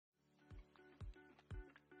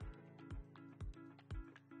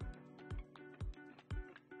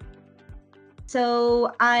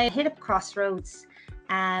So I hit a crossroads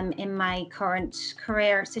in my current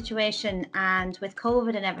career situation, and with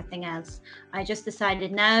COVID and everything else, I just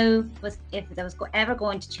decided now was if there was ever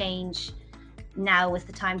going to change, now was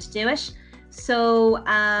the time to do it. So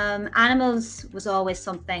animals was always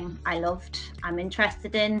something I loved, I'm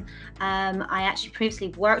interested in. I actually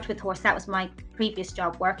previously worked with horses. That was my previous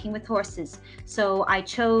job, working with horses. So I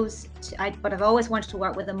chose to, but I've always wanted to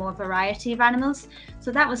work with a more variety of animals.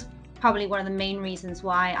 So that was probably one of the main reasons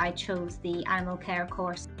why I chose the animal care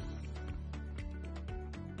course.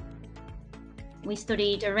 We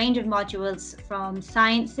studied a range of modules from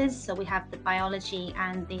sciences, so we have the biology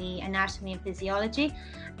and the anatomy and physiology,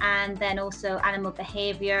 and then also animal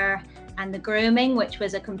behaviour and the grooming, which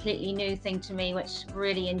was a completely new thing to me, which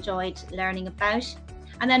really enjoyed learning about.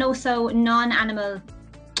 And then also non-animal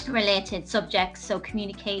related subjects, so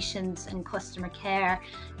communications and customer care,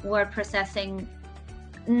 word processing,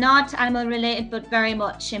 not animal related, but very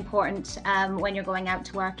much important when you're going out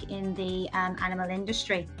to work in the animal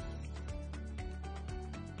industry.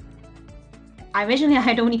 Originally, I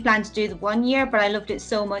had only planned to do the 1 year, but I loved it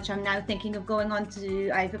so much. I'm now thinking of going on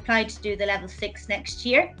to, I've applied to do the level 6 next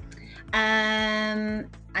year. I'm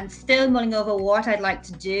still mulling over what I'd like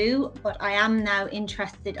to do, but I am now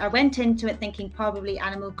interested. I went into it thinking probably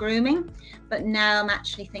animal grooming, but now I'm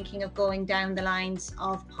actually thinking of going down the lines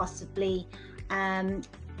of possibly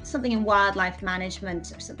something in wildlife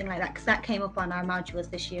management or something like that, because that came up on our modules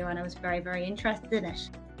this year and I was very, very interested in it.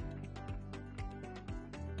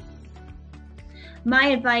 My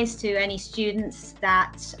advice to any students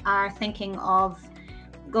that are thinking of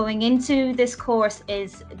going into this course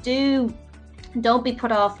is don't be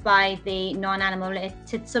put off by the non-animal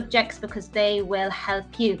related subjects, because they will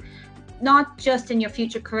help you, not just in your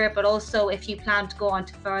future career, but also if you plan to go on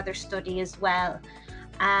to further study as well.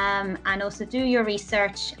 And also do your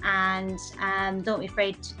research, and don't be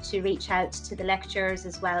afraid to reach out to the lecturers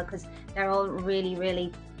as well, because they're all really,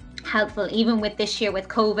 really helpful. Even with this year with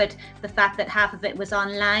COVID, the fact that half of it was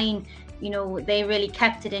online, you know, they really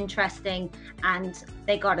kept it interesting and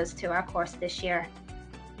they got us to our course this year.